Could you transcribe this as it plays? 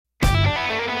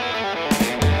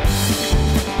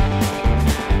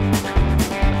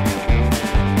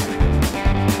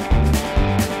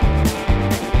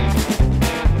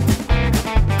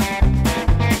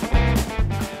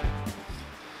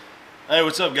Hey,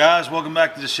 what's up guys? Welcome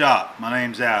back to the shop. My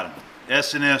name's Adam,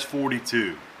 SNS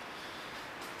 42.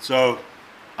 So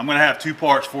I'm going to have two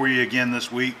parts for you again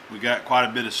this week. We got quite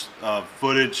a bit of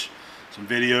footage, some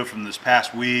video from this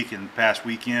past week and past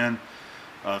weekend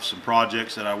of some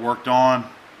projects that I worked on,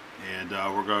 and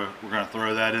we're going to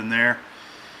throw that in there.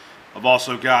 I've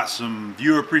also got some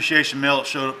viewer appreciation mail that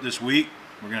showed up this week.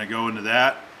 We're going to go into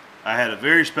that. I had a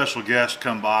very special guest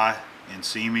come by and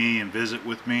see me and visit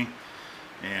with me,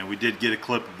 and we did get a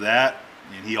clip of that,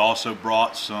 and he also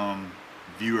brought some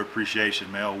viewer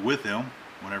appreciation mail with him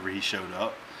whenever he showed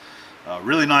up.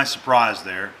 Really nice surprise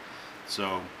there,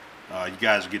 so you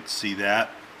guys will get to see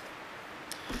that.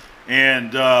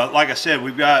 And like I said,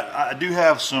 I do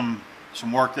have some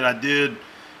work that I did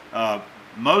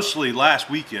mostly last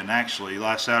weekend, actually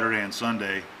last Saturday and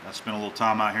Sunday. I spent a little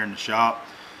time out here in the shop.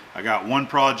 I got one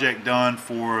project done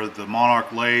for the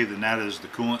Monarch lathe, and that is the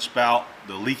coolant spout,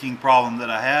 the leaking problem that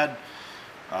I had.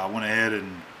 I went ahead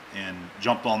and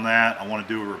jumped on that. I want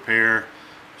to do a repair,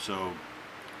 so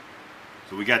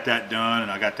we got that done,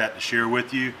 and I got that to share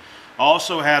with you. I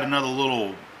also had another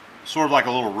little, sort of like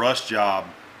a little rush job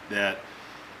that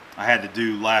I had to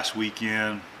do last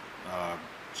weekend.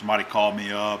 Somebody called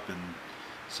me up and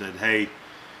said, hey,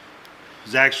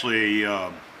 there's actually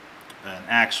an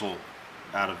axle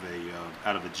out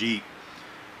of a Jeep,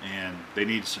 and they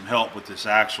needed some help with this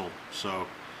axle. So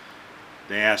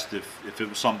they asked if it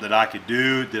was something that I could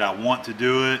do, did I want to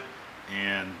do it,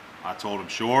 and I told them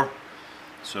sure.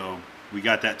 So we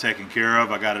got that taken care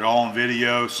of. I got it all on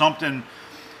video. It's something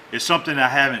I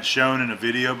haven't shown in a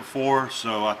video before,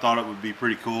 so I thought it would be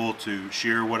pretty cool to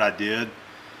share what I did.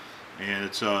 And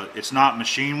it's not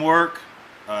machine work,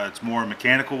 it's more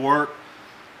mechanical work,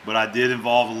 but I did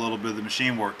involve a little bit of the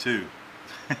machine work too.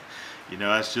 You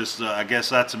know, that's just, I guess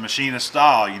that's a machinist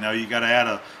style. You know, you got to add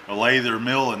a lathe or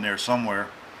mill in there somewhere.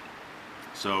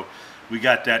 So we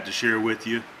got that to share with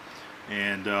you,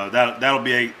 and that'll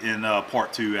be in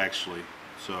part 2 actually.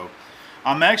 So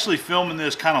I'm actually filming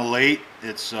this kind of late.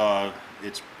 It's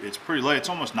pretty late. It's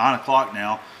almost 9 o'clock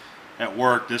now at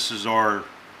work. This is our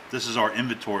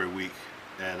inventory week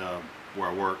at where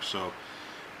I work. So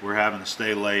we're having to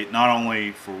stay late, not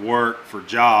only for work, for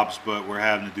jobs, but we're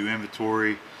having to do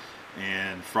inventory.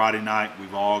 And Friday night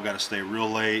we've all got to stay real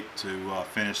late to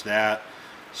finish that.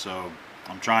 So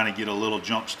I'm trying to get a little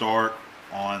jump start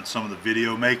on some of the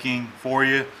video making for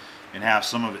you and have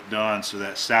some of it done, so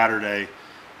that Saturday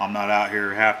I'm not out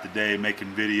here half the day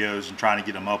making videos and trying to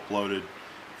get them uploaded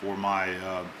for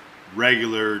my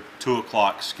regular 2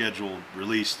 o'clock scheduled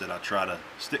release that I try to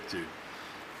stick to.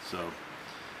 So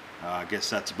I guess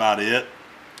that's about it.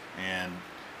 And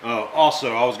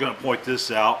also, I was going to point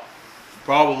this out.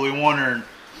 Probably wondering,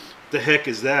 the heck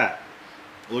is that?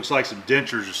 It looks like some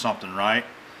dentures or something, right?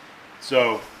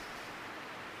 So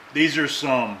these are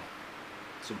some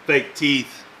fake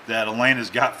teeth that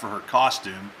Elena's got for her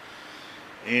costume,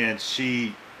 and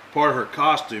part of her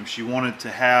costume, she wanted to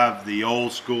have the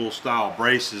old school style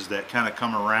braces that kind of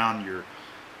come around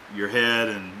your head,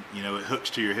 and you know, it hooks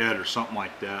to your head or something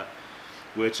like that,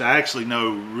 which I actually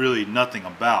know really nothing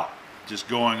about, just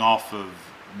going off of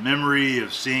memory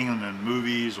of seeing them in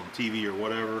movies, on TV or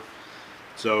whatever.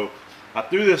 So I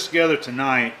threw this together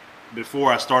tonight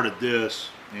before I started this,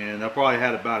 and I probably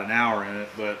had about an hour in it,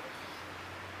 but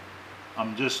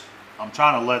I'm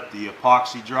trying to let the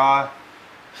epoxy dry.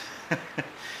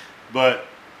 But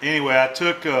anyway, I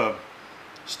took a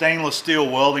stainless steel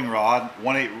welding rod,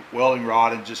 1/8 welding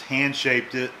rod, and just hand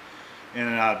shaped it,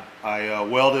 and I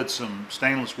welded some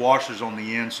stainless washers on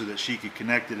the end so that she could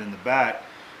connect it in the back.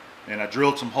 And I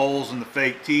drilled some holes in the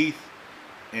fake teeth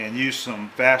and used some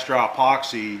fast dry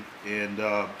epoxy and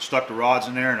stuck the rods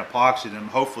in there and epoxied them.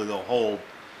 Hopefully they'll hold.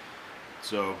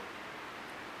 So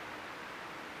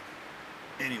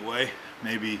anyway,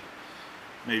 maybe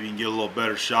you can get a little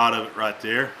better shot of it right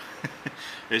there.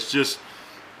 It's just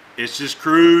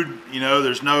crude, you know.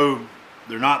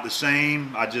 They're not the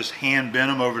same. I just hand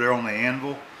bent them over there on the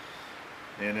anvil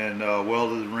and then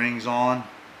welded the rings on.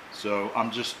 So I'm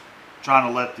just trying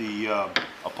to let the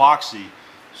epoxy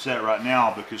set right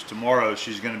now, because tomorrow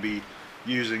she's going to be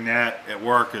using that at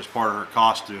work as part of her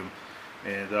costume,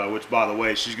 and which, by the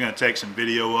way, she's going to take some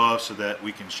video of so that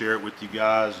we can share it with you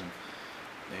guys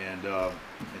and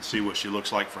see what she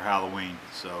looks like for Halloween.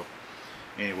 So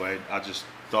anyway, I just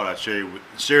thought I'd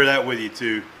share that with you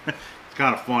too. It's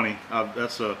kind of funny.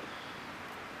 That's a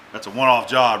one-off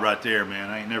job right there, man.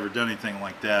 I ain't never done anything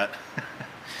like that.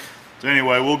 So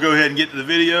anyway, we'll go ahead and get to the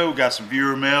video. We've got some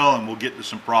viewer mail, and we'll get to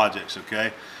some projects,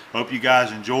 okay? Hope you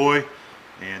guys enjoy,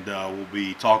 and we'll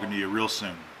be talking to you real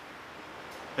soon.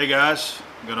 Hey guys,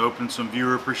 I'm gonna open some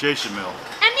viewer appreciation mail,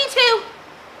 And me too.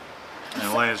 and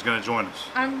Elena's gonna join us.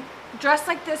 I'm dressed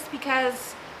like this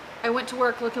because I went to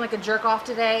work looking like a jerk off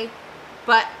today,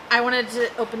 but I wanted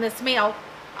to open this mail.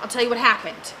 I'll tell you what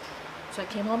happened. So I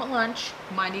came home at lunch,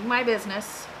 minding my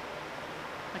business,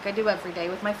 like I do every day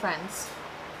with my friends.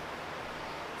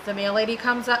 The mail lady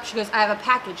comes up, she goes, I have a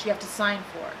package you have to sign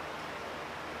for.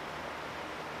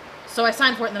 So I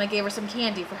signed for it, and then I gave her some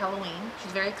candy for Halloween.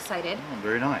 She's very excited. Oh,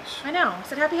 very nice. I know. I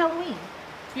said, Happy Halloween.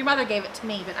 Your mother gave it to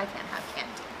me, but I can't have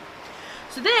candy.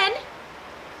 So then,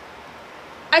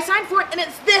 I signed for it, and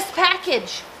it's this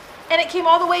package. And it came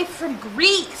all the way from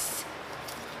Greece.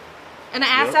 And I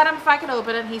asked Adam if I could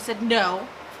open it, and he said no.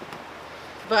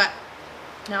 But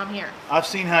now I'm here. I've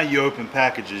seen how you open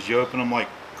packages. You open them like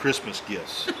Christmas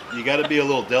gifts. You got to be a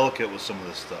little delicate with some of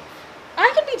this stuff. I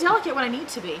can be delicate when I need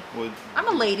to be. Well, I'm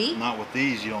a lady. Not with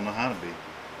these. You don't know how to be.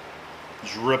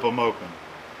 Just rip them open.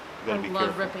 You gotta be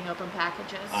love careful. ripping open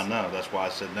packages. I know. That's why I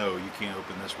said no. You can't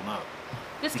open this one up.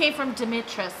 This came from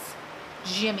Demetris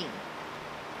Jimmy.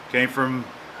 Came from.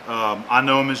 I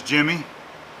know him as Jimmy.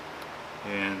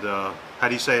 And how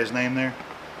do you say his name there?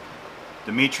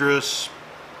 Demetris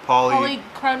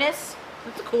Polychronis.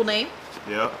 That's a cool name.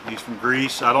 Yep, he's from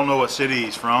Greece. I don't know what city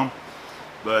he's from,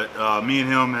 but me and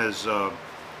him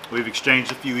we've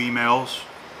exchanged a few emails.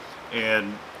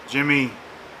 And Jimmy,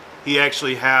 he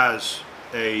actually has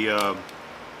a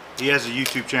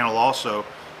YouTube channel also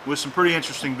with some pretty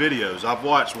interesting videos. I've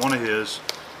watched one of his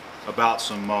about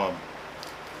some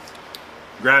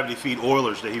gravity feed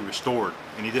oilers that he restored,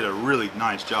 and he did a really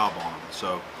nice job on them.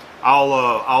 So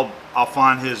I'll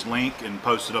find his link and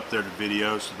post it up there to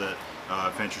video so that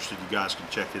if interested, you guys can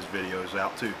check his videos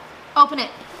out too. Open it.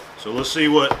 So let's see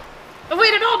what. I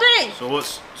waited all day. So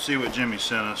let's see what Jimmy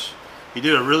sent us. He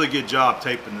did a really good job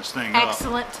taping this thing up.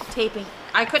 Excellent taping.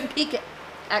 I couldn't peek it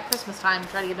at Christmas time.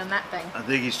 Try to get in that thing. I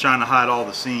think he's trying to hide all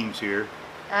the seams here.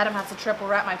 Adam has to triple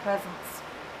wrap my presents.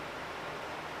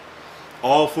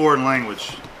 All foreign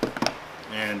language,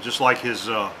 and just like his.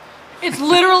 It's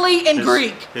literally in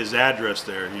Greek. His address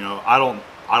there. You know, I don't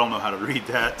know how to read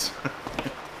that.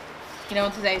 You know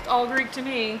what to say? It's all Greek to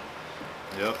me.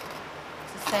 Yep.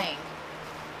 It's a saying.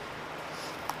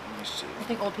 Let me see. I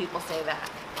think old people say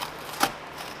that.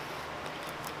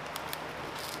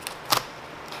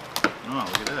 Oh,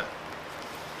 look at that.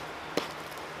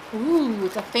 Ooh,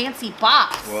 it's a fancy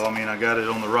box. Well, I mean, I got it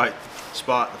on the right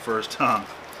spot the first time.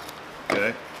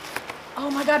 Okay.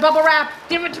 Oh my God, bubble wrap!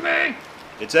 Give it to me!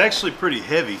 It's actually pretty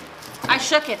heavy. I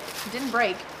shook it. It didn't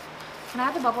break. Can I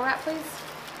have the bubble wrap, please?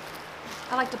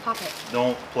 I like to pop it.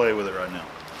 Don't play with it right now.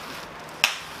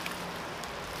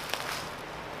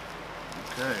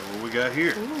 Okay, what we got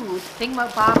here? Ooh,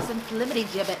 thingamabobs and limity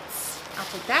gibbets. I'll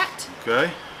take that. Okay.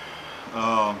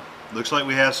 Looks like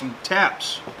we have some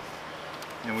taps.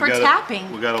 And For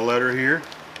tapping? We got a letter here.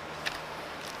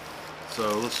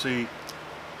 So let's see.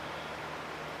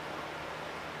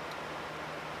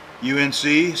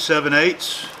 UNC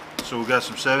 7/8. So we got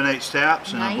some 7/8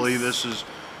 taps, and Nice. I believe this is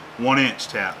 1-inch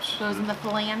taps. Goes in the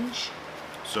flange.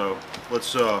 So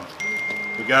let's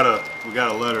we got a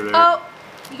letter there. Oh,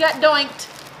 you got doinked.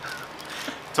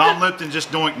 Tom Lipton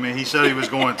just doinked me. He said he was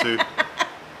going to.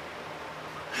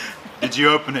 Did you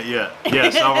open it yet?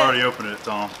 Yes, I've already opened it,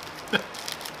 Tom.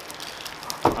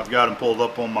 I've got him pulled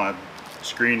up on my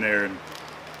screen there, and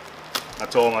I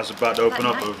told him I was about to open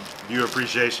up a viewer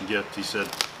appreciation gift. He said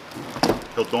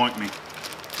he'll doink me.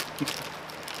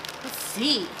 Let's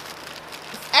see.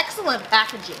 It's excellent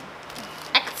packaging.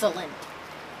 Excellent.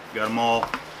 Got them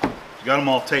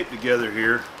all taped together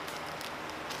here.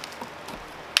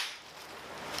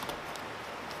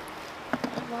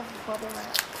 I love the bubble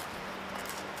wrap.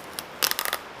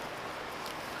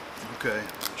 Okay,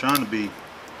 I'm trying to be.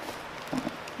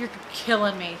 You're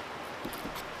killing me.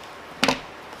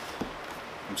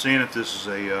 I'm seeing if this is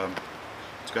a.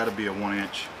 It's got to be a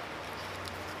 1-inch.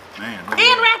 Man. look at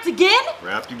And that. wrapped again?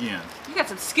 Wrapped again. You got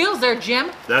some skills there,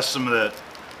 Jim. That's some of that.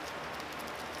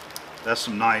 That's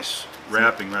some nice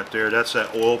wrapping right there. That's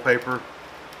that oil paper.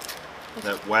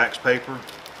 That wax paper.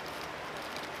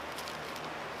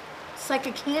 It's like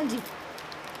a candy.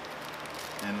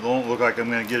 And it don't look like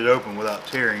I'm going to get it open without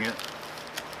tearing it.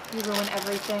 You ruin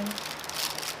everything.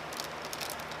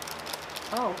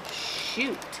 Oh,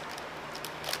 shoot.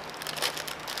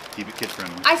 Keep it kid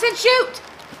friendly. I said shoot!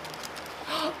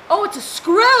 Oh, it's a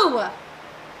screw!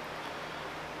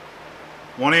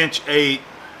 1-inch 8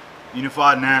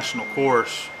 Unified National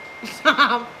course.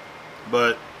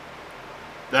 But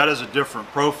that is a different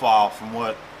profile from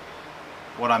what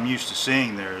I'm used to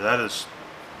seeing there. That's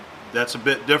a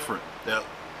bit different.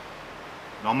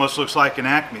 It almost looks like an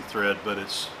Acme thread, but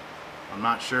I'm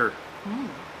not sure. We're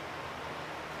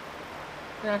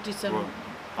gonna have to do some Well,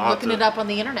 I'll looking it up on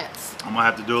the internets. I'm gonna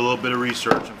have to do a little bit of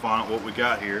research and find out what we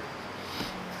got here.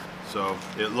 So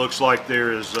it looks like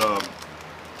there is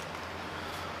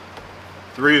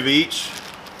 3 of each.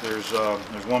 There's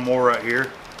one more right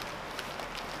here.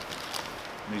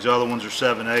 And these other ones are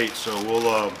 7/8. So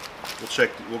we'll check.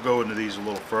 We'll go into these a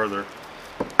little further.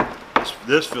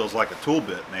 This feels like a tool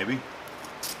bit, maybe.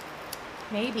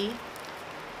 Maybe.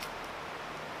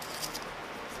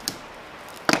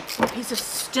 A piece of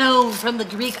stone from the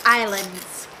Greek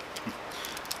islands.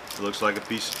 It looks like a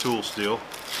piece of tool steel.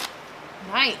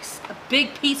 Nice. A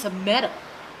big piece of metal.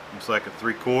 Looks like a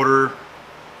 3/4.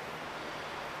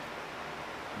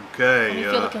 Okay. Let me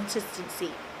feel the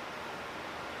consistency.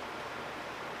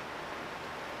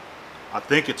 I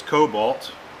think it's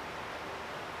cobalt.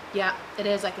 Yeah, it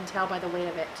is. I can tell by the weight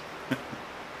of it.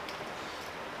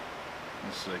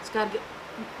 Let's see. It's got to get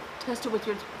tested with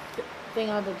your thing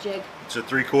on the jig. It's a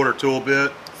 3/4 tool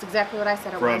bit That's exactly what I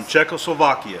said it from was.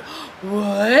 Czechoslovakia.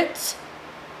 What?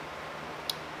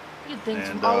 You get things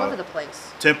And, from all over the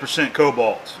place. 10%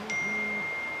 cobalt.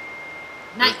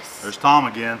 Nice. There's Tom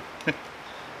again.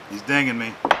 He's dinging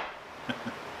me. I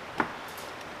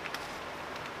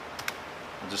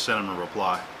just sent him a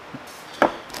reply.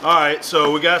 All right,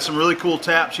 so we got some really cool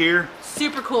taps here.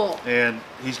 Super cool. And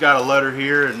he's got a letter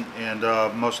here, and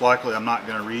most likely I'm not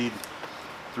going to read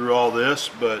through all this,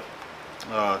 but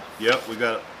yep, we've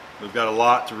got a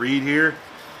lot to read here,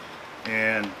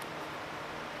 and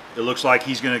it looks like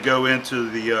he's going to go into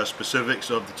the specifics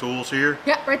of the tools here.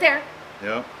 Yeah, right there.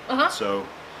 Yep. Uh-huh. So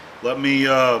let me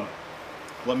do a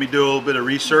little bit of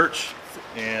research,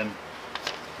 and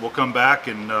we'll come back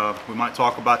and we might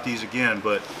talk about these again.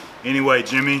 But anyway,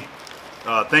 Jimmy,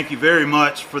 thank you very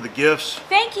much for the gifts.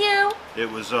 Thank you. It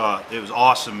was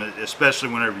awesome, especially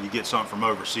whenever you get something from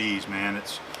overseas, man.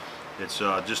 It's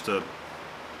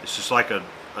just like a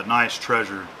nice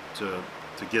treasure to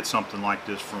get something like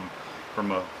this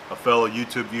from a fellow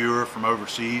YouTube viewer from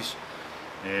overseas.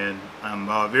 And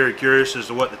I'm very curious as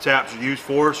to what the taps are used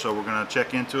for, so we're going to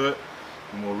check into it,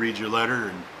 and we'll read your letter.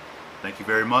 And thank you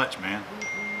very much, man.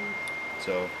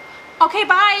 So. Okay,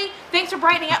 bye. Thanks for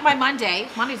brightening up my Monday.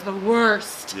 Monday's the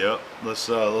worst. Yep. Let's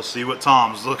see what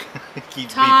Tom's looking.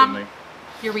 Keeps Tom, beeping me.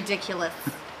 You're ridiculous.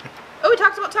 Oh, we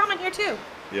talked about Tom in here too.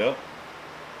 Yep.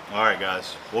 All right,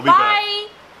 guys. We'll be back. Bye.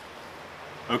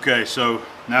 Okay, so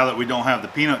now that we don't have the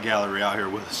peanut gallery out here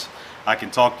with us, I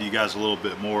can talk to you guys a little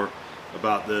bit more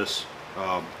about this.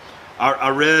 I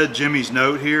read Jimmy's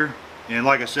note here, and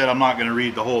like I said, I'm not going to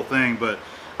read the whole thing, but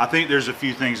I think there's a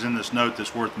few things in this note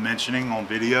that's worth mentioning on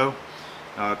video,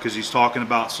 because he's talking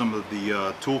about some of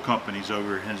the tool companies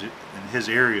over in his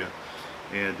area,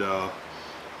 and a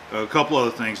couple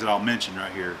other things that I'll mention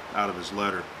right here out of his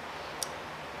letter.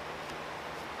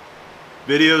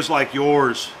 Videos like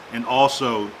yours, and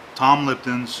also Tom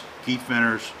Lipton's, Keith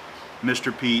Fenner's,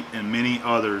 Mr. Pete, and many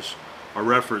others, are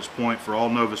reference point for all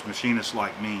novice machinists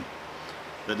like me.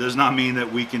 That does not mean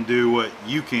that we can do what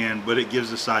you can, but it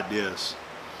gives us ideas.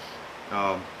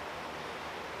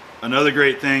 Another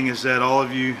great thing is that all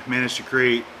of you managed to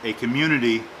create a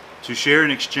community to share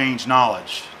and exchange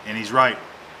knowledge, and he's right.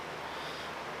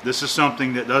 This is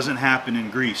something that doesn't happen in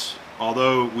Greece,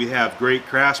 although we have great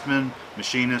craftsmen,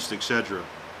 machinists, etc.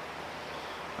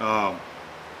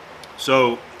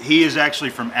 So he is actually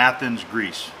from Athens,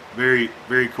 Greece. Very,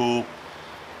 very cool.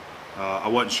 I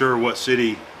wasn't sure what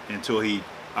city until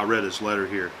I read his letter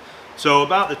here. So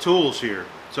about the tools here.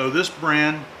 So this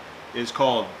brand is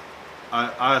called,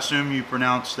 I assume you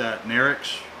pronounce that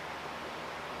Narex,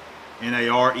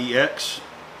 N-A-R-E-X,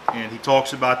 and he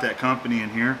talks about that company in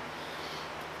here.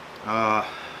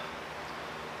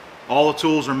 All the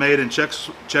tools are made in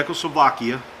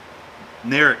Czechoslovakia,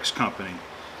 Narex company.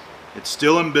 It's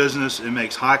still in business and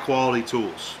makes high quality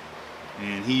tools.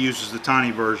 And he uses the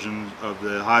tiny version of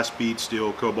the high-speed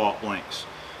steel cobalt blanks.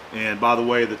 And by the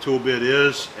way, the tool bit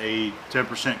is a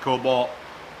 10% cobalt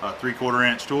 3/4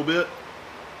 inch tool bit.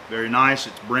 Very nice.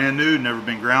 It's brand new, never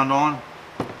been ground on.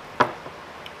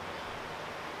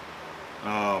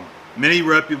 Many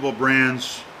reputable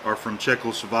brands are from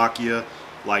Czechoslovakia,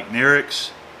 like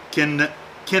Narex,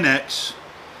 Kinex,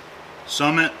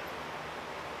 Summit,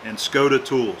 and Skoda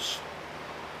tools.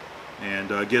 And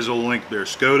gives a link there,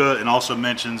 Skoda, and also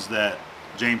mentions that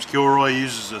James Kilroy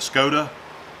uses a Skoda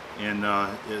in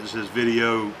his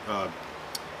video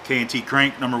K&T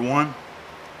Crank #1.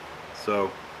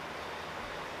 So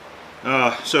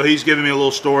he's giving me a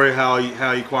little story how he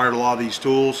acquired a lot of these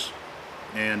tools,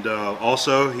 and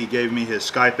also he gave me his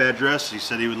Skype address. He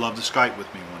said he would love to Skype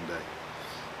with me one day.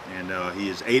 and he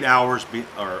is 8 hours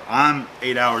I'm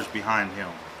 8 hours behind him.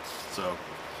 So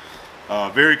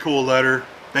very cool letter.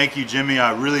 Thank you, Jimmy.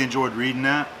 I really enjoyed reading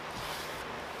that.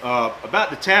 About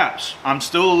the taps, I'm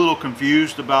still a little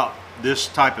confused about this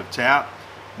type of tap.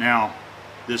 Now,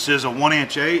 this is a 1"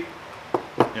 8,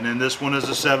 and then this one is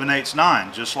a 7/8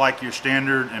 9, just like your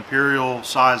standard imperial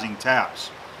sizing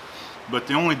taps. But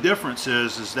the only difference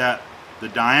is that the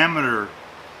diameter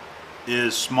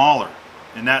is smaller,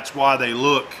 and that's why they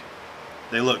look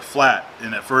flat.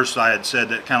 And at first I had said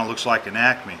that kind of looks like an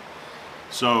Acme.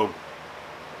 So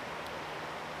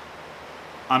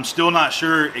I'm still not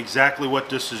sure exactly what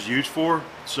this is used for.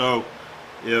 So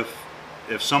if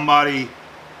somebody,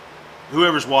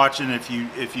 whoever's watching,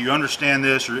 if you understand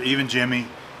this, or even Jimmy,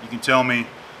 you can tell me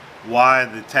why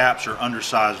the taps are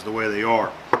undersized the way they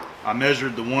are. I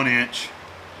measured the 1",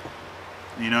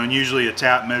 you know, and usually a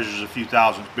tap measures a few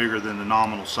thousandths bigger than the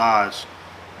nominal size,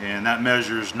 and that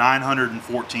measures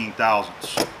 914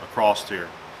 thousandths across here.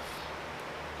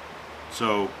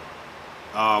 So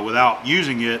without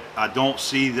using it, I don't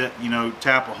see that, you know,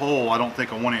 tap a hole. I don't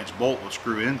think a 1" bolt will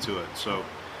screw into it. So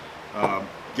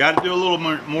got to do a little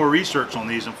more research on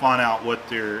these and find out what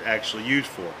they're actually used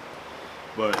for.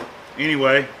 But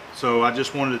anyway, so I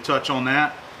just wanted to touch on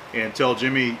that and tell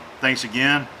Jimmy thanks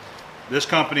again. This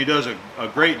company does a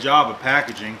great job of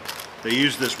packaging. They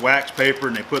use this wax paper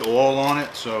and they put oil on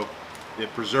it, so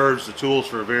it preserves the tools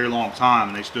for a very long time,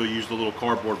 and they still use the little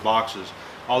cardboard boxes.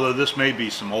 Although this may be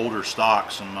some older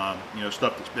stock, some you know,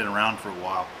 stuff that's been around for a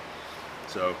while.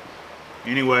 So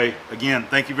anyway, again,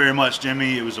 thank you very much,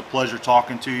 Jimmy. It was a pleasure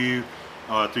talking to you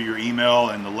through your email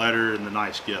and the letter and the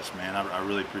nice gifts, man. I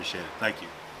really appreciate it. Thank you.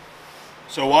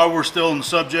 So while we're still on the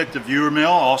subject of viewer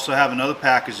mail, I also have another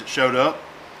package that showed up.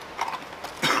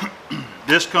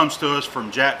 This comes to us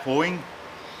from Jack Hoying,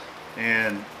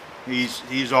 and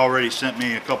he's already sent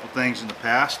me a couple things in the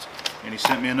past, and he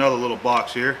sent me another little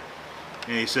box here,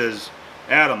 and he says,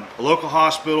 Adam, a local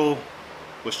hospital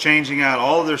was changing out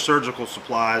all of their surgical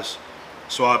supplies,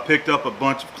 so I picked up a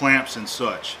bunch of clamps and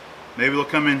such. Maybe they'll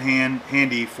come in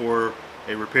handy for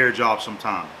a repair job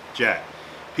sometime. Jack.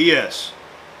 P.S.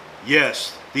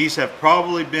 Yes, these have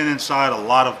probably been inside a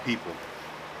lot of people.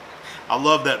 I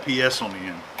love that P.S. on the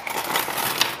end.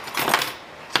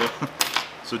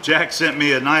 So Jack sent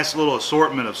me a nice little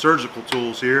assortment of surgical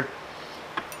tools here,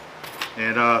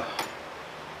 and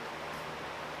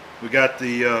we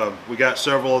got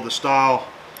several of the style.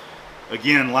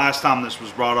 Again, last time this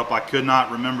was brought up, I could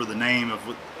not remember the name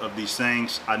of these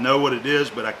things. I know what it is,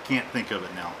 but I can't think of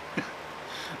it now.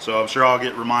 So I'm sure I'll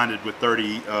get reminded with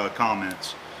 30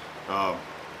 comments. So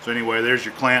anyway, there's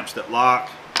your clamps that lock.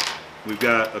 We've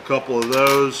got a couple of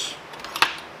those.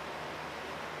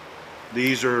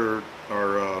 These are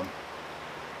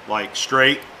like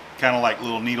straight, kind of like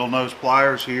little needle nose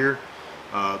pliers here.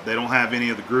 They don't have any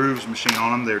of the grooves machined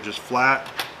on them. They're just flat.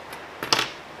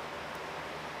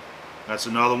 That's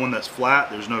another one that's flat.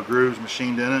 There's no grooves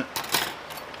machined in it.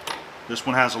 This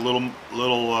one has a little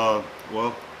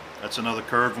well, that's another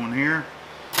curved one here.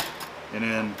 And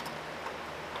then,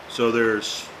 so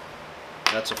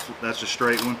that's a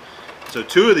straight one. So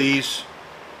two of these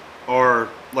are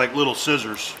like little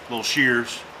scissors, little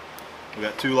shears. We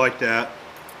got two like that.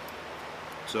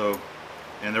 So,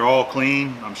 and they're all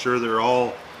clean. I'm sure they're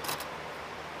all,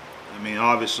 I mean,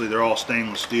 obviously they're all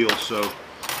stainless steel. So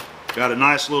got a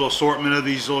nice little assortment of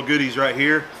these little goodies right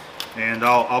here, and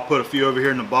I'll put a few over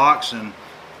here in the box, and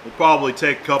we'll probably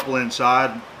take a couple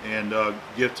inside and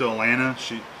give to Alana.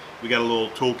 We got a little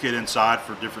toolkit inside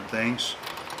for different things.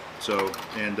 So,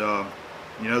 and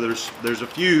you know, there's a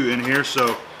few in here,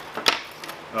 so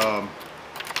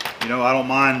you know, I don't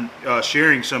mind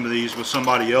sharing some of these with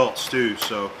somebody else too.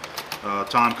 So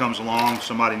time comes along,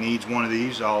 somebody needs one of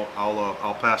these,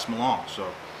 I'll pass them along. So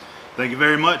thank you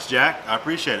very much, Jack. I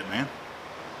appreciate it, man.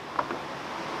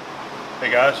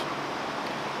 Hey guys,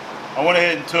 I went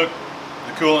ahead and took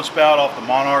the coolant spout off the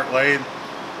Monarch lathe.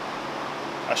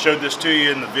 I showed this to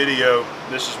you in the video.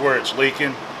 This is where it's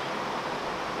leaking,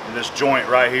 in this joint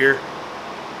right here.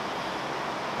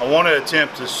 I want to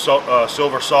attempt to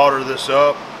silver solder this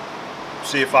up,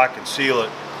 see if I can seal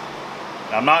it.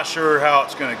 I'm not sure how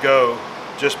it's going to go,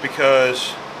 just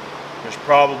because there's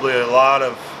probably a lot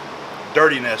of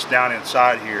dirtiness down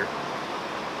inside here.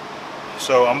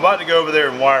 So I'm about to go over there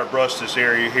and wire brush this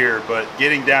area here, but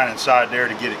getting down inside there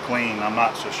to get it clean, I'm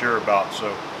not so sure about.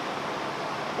 So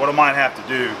what I might have to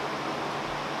do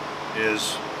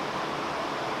is,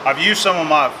 I've used some of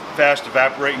my fast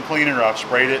evaporating cleaner. I've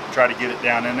sprayed it, try to get it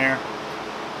down in there.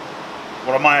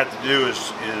 What I might have to do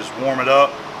is warm it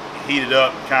up, heat it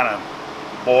up, kind of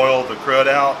boil the crud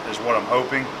out is what I'm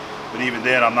hoping. but even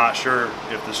then I'm not sure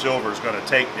if the silver is going to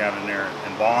take down in there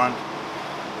and bond.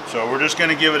 So we're just going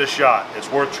to give it a shot.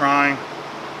 It's worth trying,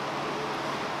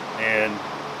 and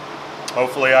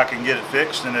hopefully I can get it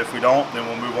fixed, and if we don't, then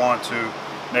we'll move on to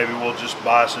maybe we'll just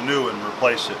buy us a new one and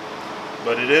replace it.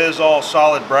 But it is all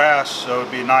solid brass, so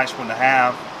it'd be a nice one to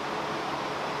have.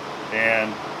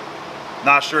 And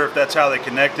not sure if that's how they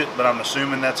connect it, but I'm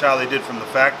assuming that's how they did from the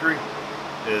factory,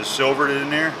 is silvered it in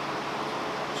there.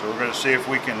 So we're going to see if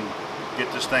we can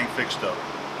get this thing fixed up.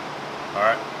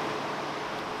 Alright.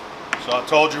 So I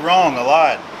told you wrong, I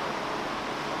lied.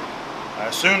 I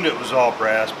assumed it was all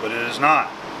brass, but it is not.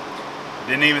 I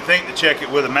didn't even think to check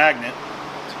it with a magnet.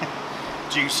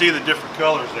 But you can see the different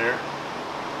colors there.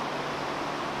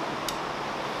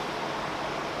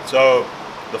 So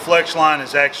the flex line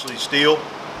is actually steel,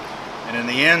 and then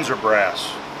the ends are brass.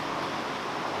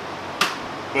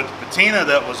 But the patina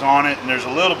that was on it, and there's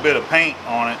a little bit of paint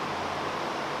on it,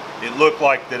 it looked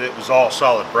like that it was all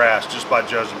solid brass just by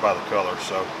judging by the color.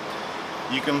 So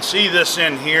you can see this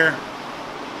in here,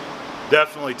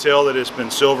 definitely tell that it's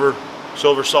been silver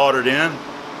soldered in,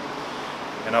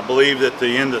 and I believe that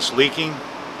the end that's leaking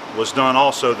was done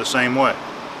also the same way.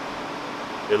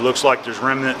 It looks like there's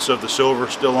remnants of the silver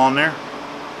still on there.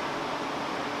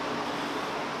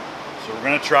 So we're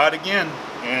going to try it again,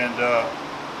 and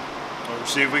we'll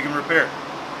see if we can repair it.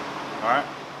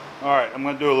 Alright, I'm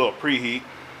going to do a little preheat.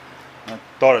 I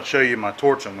thought I'd show you my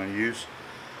torch I'm going to use.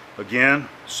 Again,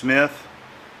 Smith.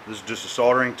 This is just a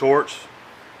soldering torch.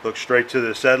 Hooks straight to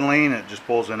the acetylene, and it just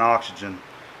pulls in oxygen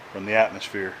from the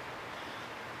atmosphere.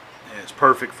 And it's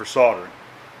perfect for soldering.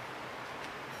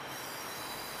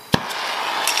 You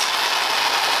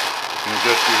can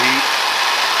adjust your heat.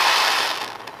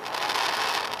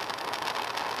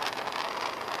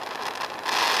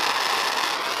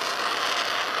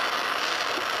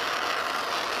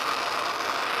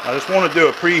 I just want to do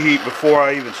a preheat before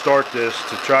I even start this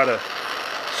to try to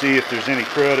see if there's any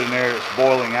crud in there that's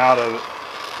boiling out of it.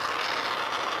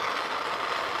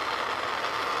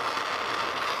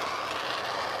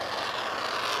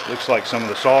 Looks like some of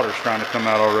the solder's trying to come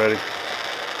out already.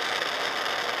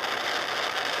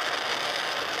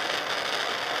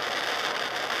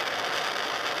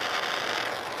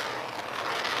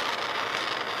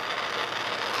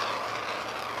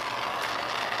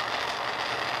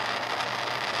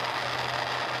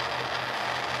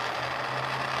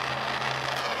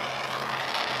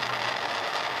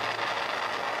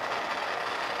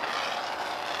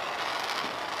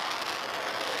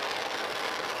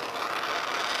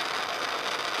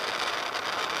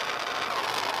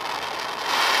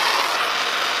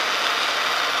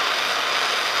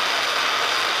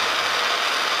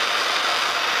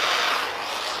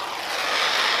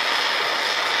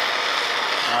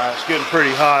 It's getting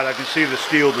pretty hot. I can see the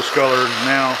steel discolored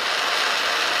now.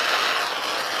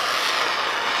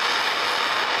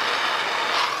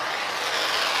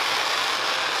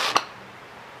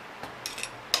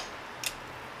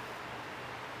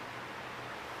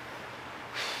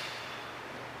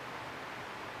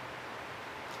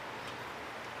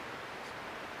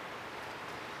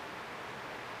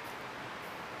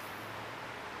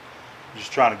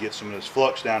 Just trying to get some of this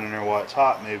flux down in there while it's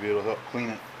hot. Maybe it'll help clean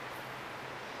it.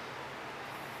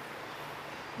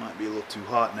 Might be a little too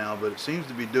hot now, but it seems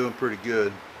to be doing pretty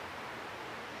good.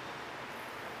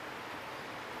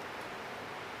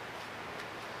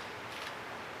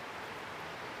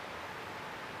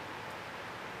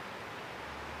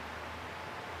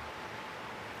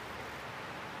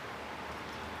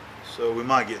 So we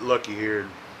might get lucky here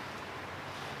and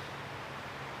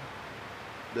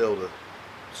be able to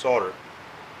solder it.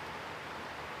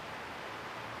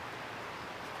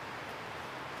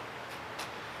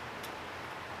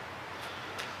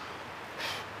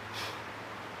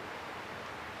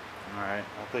 Alright,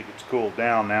 I think it's cooled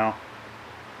down now.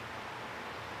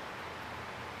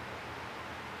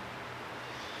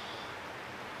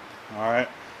 Alright.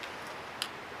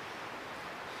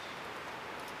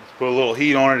 Let's put a little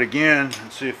heat on it again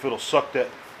and see if it'll suck that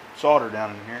solder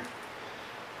down in here.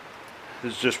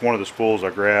 This is just one of the spools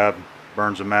I grabbed.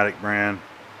 Burns-O-Matic brand.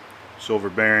 Silver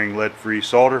bearing, lead-free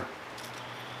solder.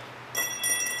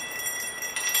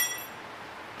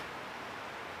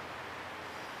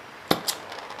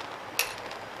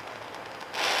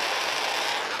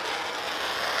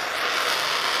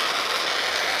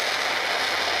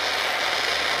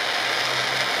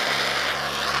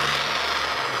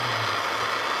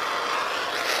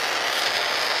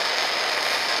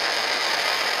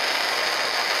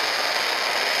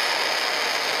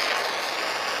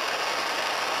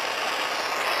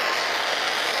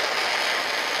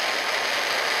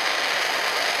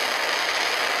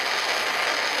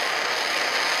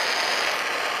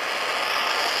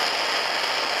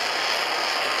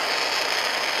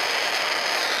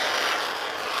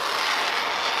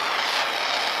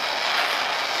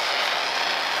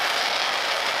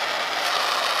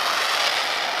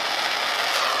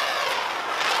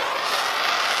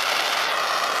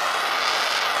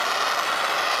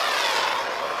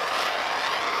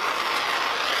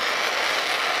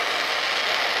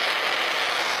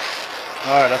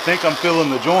 All right, I think I'm filling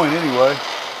the joint anyway. I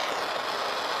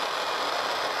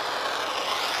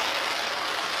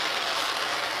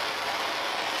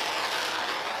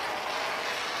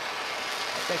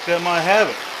think that might have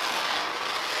it.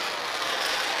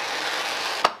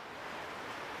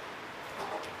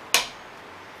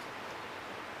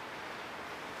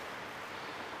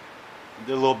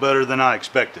 Did a little better than I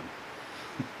expected.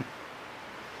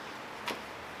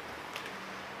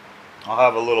 I'll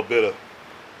have a little bit of,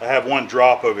 I have one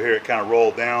drop over here, it kind of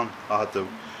rolled down. I'll have to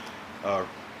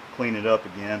clean it up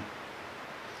again.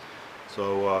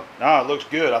 So now it looks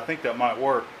good. I think that might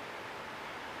work.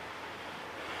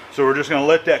 So we're just going to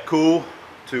let that cool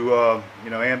to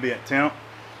ambient temp,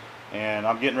 and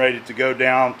I'm getting ready to go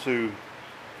down to,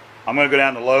 I'm going to go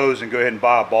down to Lowe's and go ahead and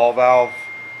buy a ball valve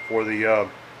for the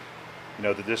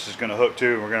that this is going to hook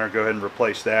to. We're going to go ahead and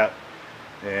replace that,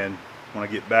 and when I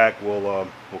get back we'll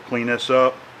clean this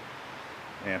up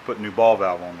and put a new ball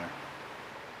valve on there.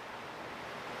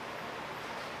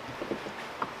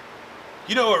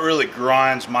 You know what really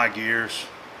grinds my gears?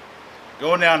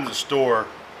 Going down to the store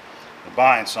and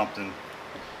buying something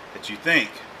that you think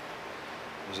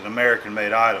was an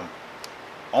American-made item,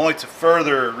 only to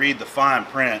further read the fine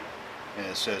print and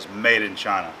it says made in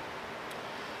China.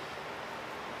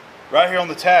 Right here on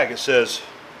the tag it says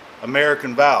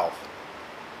American valve,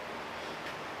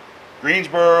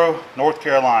 Greensboro, North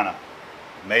Carolina,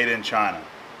 made in China.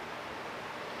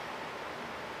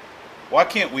 Why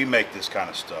can't we make this kind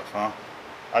of stuff, huh?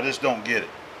 I just don't get it.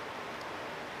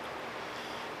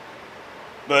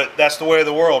 But that's the way of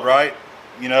the world, right?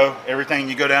 You know, everything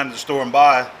you go down to the store and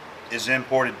buy is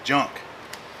imported junk.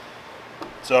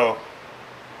 So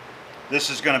this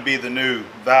is going to be the new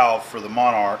valve for the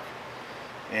Monarch,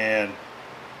 and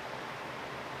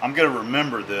I'm going to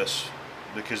remember this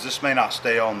because this may not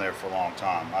stay on there for a long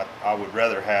time. I would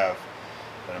rather have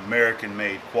an American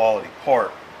made quality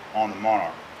part on the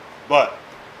Monarch. But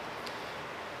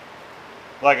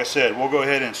like I said, we'll go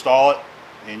ahead and install it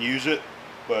and use it,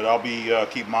 but I'll be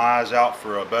keeping my eyes out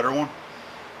for a better one,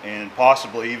 and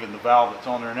possibly even the valve that's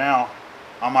on there now,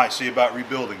 I might see about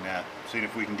rebuilding that, seeing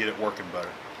if we can get it working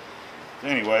better. So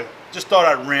anyway, just thought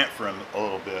I'd rant for him a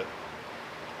little bit.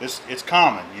 It's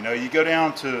common, you know, you go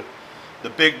down to the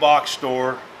big box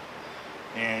store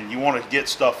and you want to get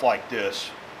stuff like this,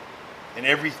 and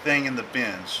everything in the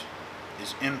bins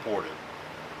is imported.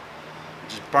 It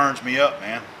just burns me up,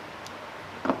 man.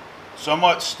 So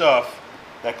much stuff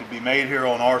that could be made here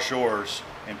on our shores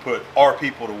and put our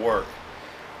people to work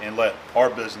and let our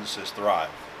businesses thrive.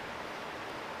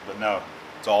 But no,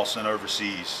 it's all sent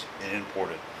overseas and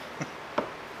imported.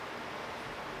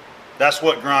 That's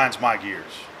what grinds my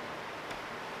gears.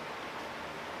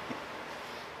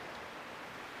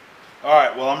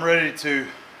 Alright, well, I'm ready to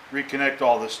reconnect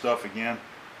all this stuff again.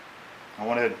 I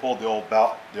went ahead and pulled the old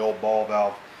ball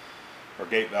valve or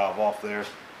gate valve off there,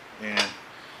 and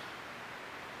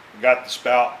got the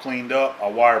spout cleaned up. I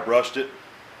wire brushed it.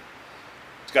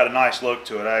 It's got a nice look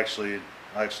to it. I actually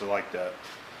like that.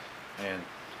 And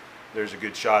there's a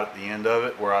good shot at the end of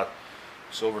it where I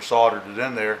silver soldered it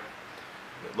in there.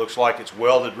 It looks like it's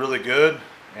welded really good,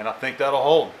 and I think that'll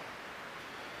hold.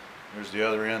 There's the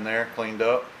other end there, cleaned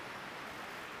up.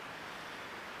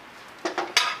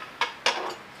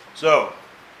 So,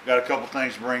 got a couple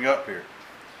things to bring up here.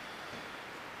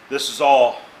 This is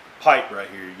all pipe right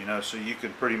here, you know, so you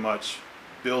can pretty much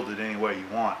build it any way you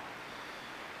want.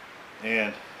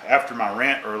 And after my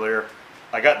rant earlier,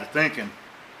 I got to thinking,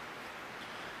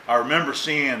 I remember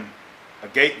seeing a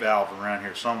gate valve around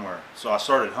here somewhere, so I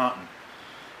started hunting.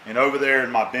 And over there in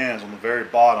my bins on the very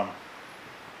bottom,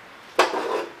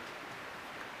 I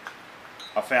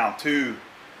found two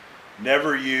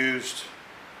never used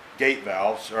gate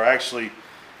valves, or actually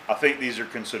I think these are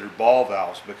considered ball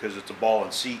valves because it's a ball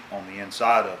and seat on the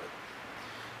inside of it,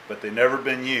 but they've never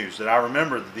been used. And I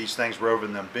remember that these things were over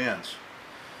in them bins.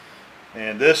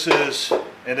 And this is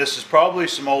probably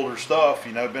some older stuff,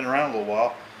 you know, been around a little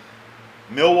while.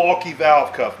 Milwaukee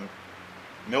Valve Company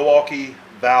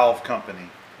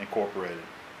Incorporated.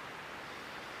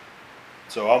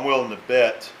 So I'm willing to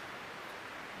bet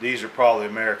these are probably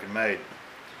American made.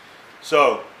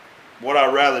 So what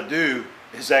I'd rather do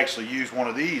is actually use one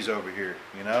of these over here,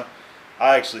 you know.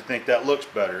 I actually think that looks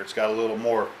better. It's got a little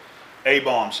more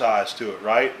A-bomb size to it,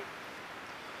 right?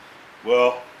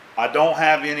 Well, I don't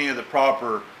have any of the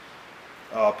proper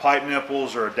pipe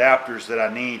nipples or adapters that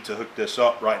I need to hook this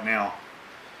up right now.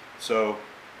 So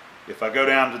if I go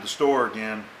down to the store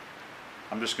again,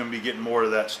 I'm just going to be getting more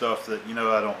of that stuff that, you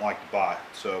know, I don't like to buy.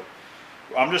 So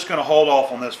I'm just going to hold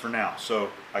off on this for now. So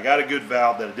I got a good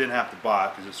valve that I didn't have to buy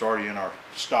because it's already in our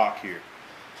stock here.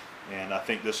 and I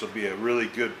think this will be a really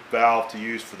good valve to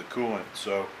use for the coolant.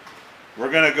 So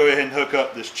we're going to go ahead and hook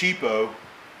up this cheapo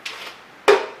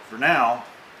for now,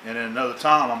 and then another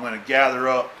time I'm going to gather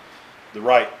up the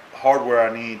right hardware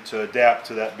I need to adapt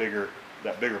to that bigger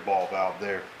ball valve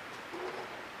there.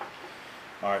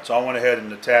 Alright, so I went ahead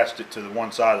and attached it to the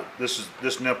one side.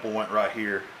 This nipple went right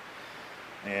here,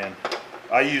 and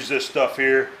I use this stuff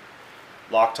here,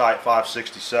 Loctite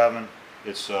 567.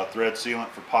 It's thread sealant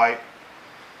for pipe,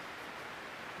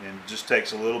 and it just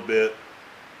takes a little bit.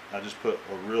 I just put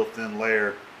a real thin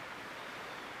layer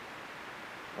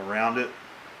around it.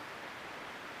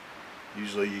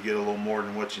 Usually you get a little more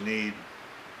than what you need.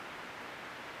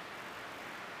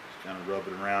 Just kind of rub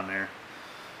it around there.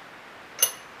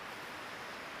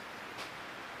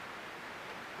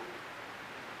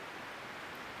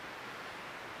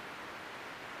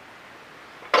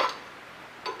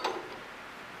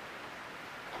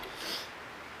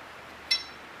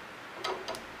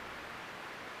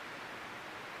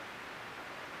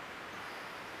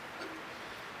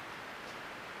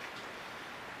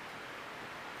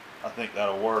 I think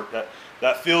that'll work.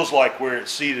 That feels like where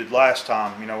it's seated last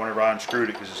time, you know, whenever I unscrewed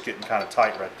it, because it's getting kind of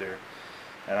tight right there.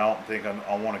 And I don't think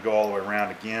I want to go all the way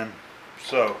around again.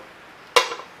 So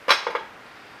I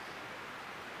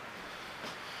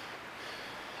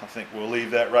think we'll leave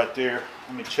that right there.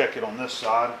 Let me check it on this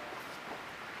side,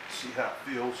 see how it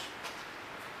feels.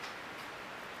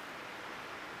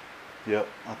 Yep,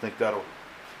 I think that'll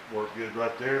work good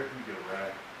right there. Let me get a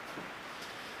rag.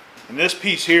 And this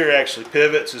piece here actually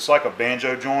pivots. It's like a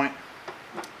banjo joint.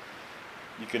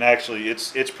 You can actually,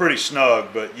 it's pretty snug,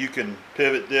 but you can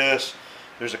pivot this.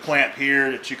 There's a clamp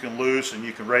here that you can loose, and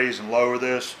you can raise and lower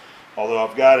this. Although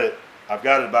I've got it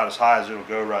about as high as it'll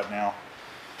go right now.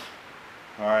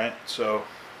 All right, so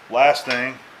last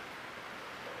thing,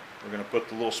 we're going to put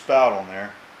the little spout on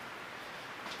there.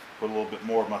 Put a little bit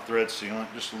more of my thread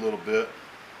sealant, just a little bit.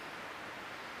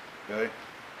 Okay.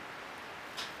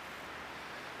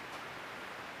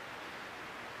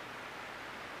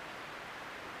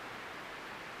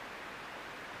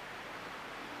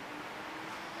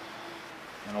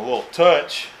 And a little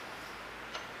touch,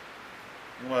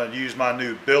 I'm going to use my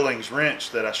new Billings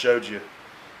wrench that I showed you,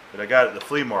 that I got at the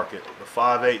flea market, the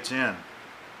 5/8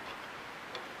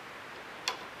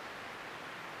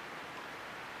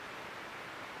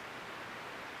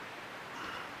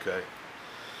 Okay.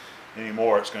 Any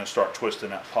more, it's going to start twisting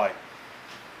that pipe.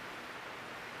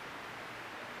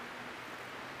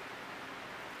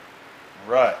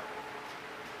 All right.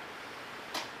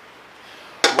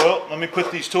 Well, let me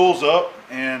put these tools up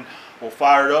and we'll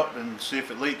fire it up and see if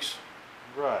it leaks.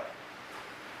 Right.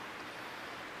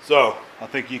 So I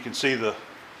think you can see the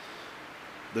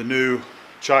new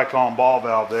Chicom ball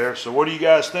valve there. So what do you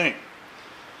guys think?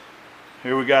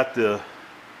 Here we got the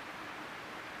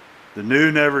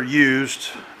new, never used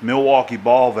Milwaukee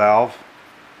ball valve.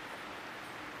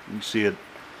 You can see it,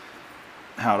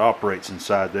 how it operates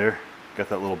inside there. Got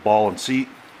that little ball and seat.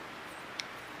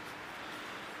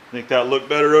 Think that'll look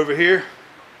better over here?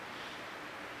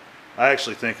 I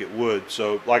actually think it would.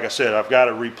 So like I said, I've got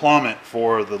to replumb it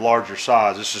for the larger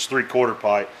size. This is 3/4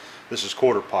 pipe. This is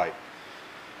 1/4 pipe.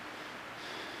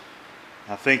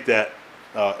 I think that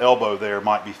elbow there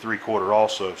might be 3/4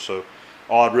 also. So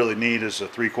all I'd really need is a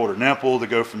 3/4 nipple to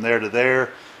go from there to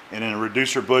there, and then a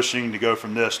reducer bushing to go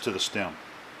from this to the stem.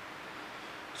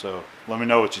 So let me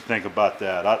know what you think about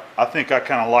that. I think I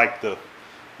kind of like the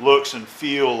looks and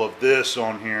feel of this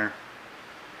on here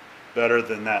better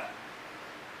than that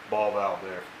ball valve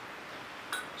there.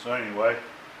 So anyway,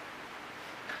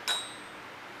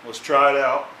 let's try it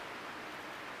out.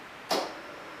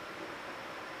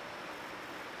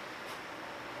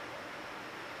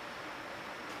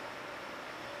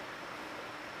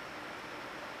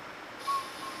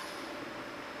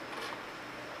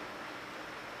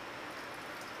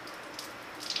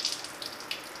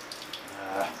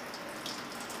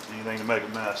 Anything to make a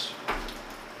mess.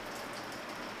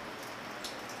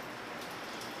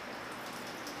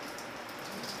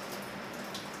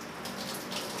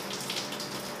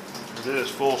 It is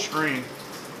full screen,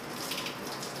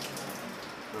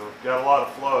 so got a lot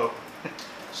of flow.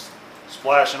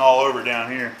 Splashing all over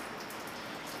down here.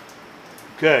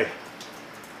 Okay.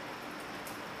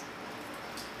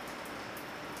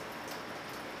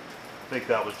 I think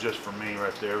that was just for me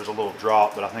right there. It was a little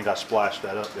drop, but I think I splashed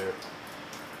that up there.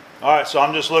 Alright, so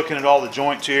I'm just looking at all the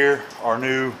joints here. Our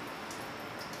new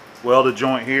welded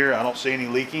joint here. I don't see any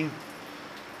leaking.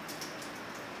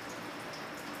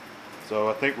 So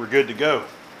I think we're good to go.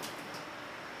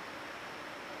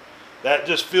 That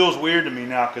just feels weird to me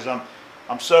now because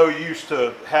I'm so used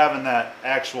to having that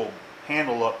actual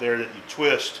handle up there that you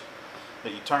twist,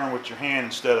 that you turn with your hand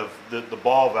instead of the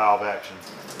ball valve action.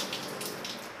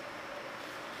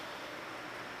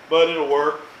 But it'll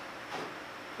work.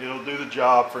 It'll do the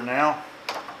job for now.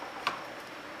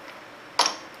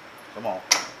 Come on.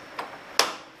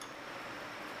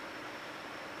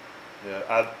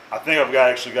 Yeah, I think I've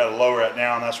actually got to lower it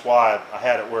down. That's why I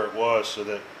had it where it was, so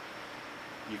that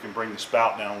you can bring the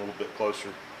spout down a little bit closer.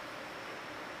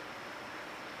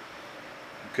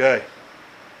 Okay.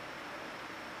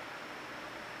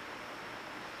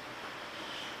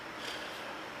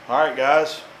 All right,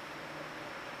 guys.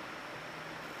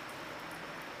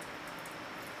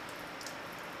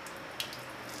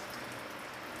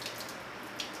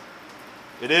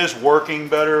 It is working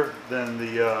better than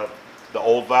the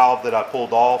old valve that I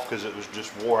pulled off, because it was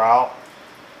just wore out.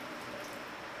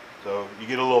 So you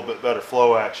get a little bit better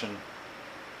flow action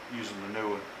using the new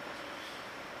one.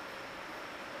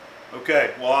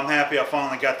 Okay, well, I'm happy I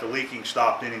finally got the leaking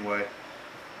stopped anyway.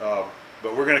 But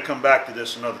we're going to come back to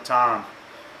this another time,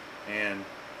 and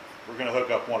we're going to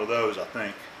hook up one of those, I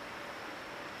think.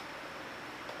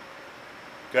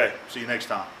 Okay, see you next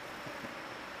time.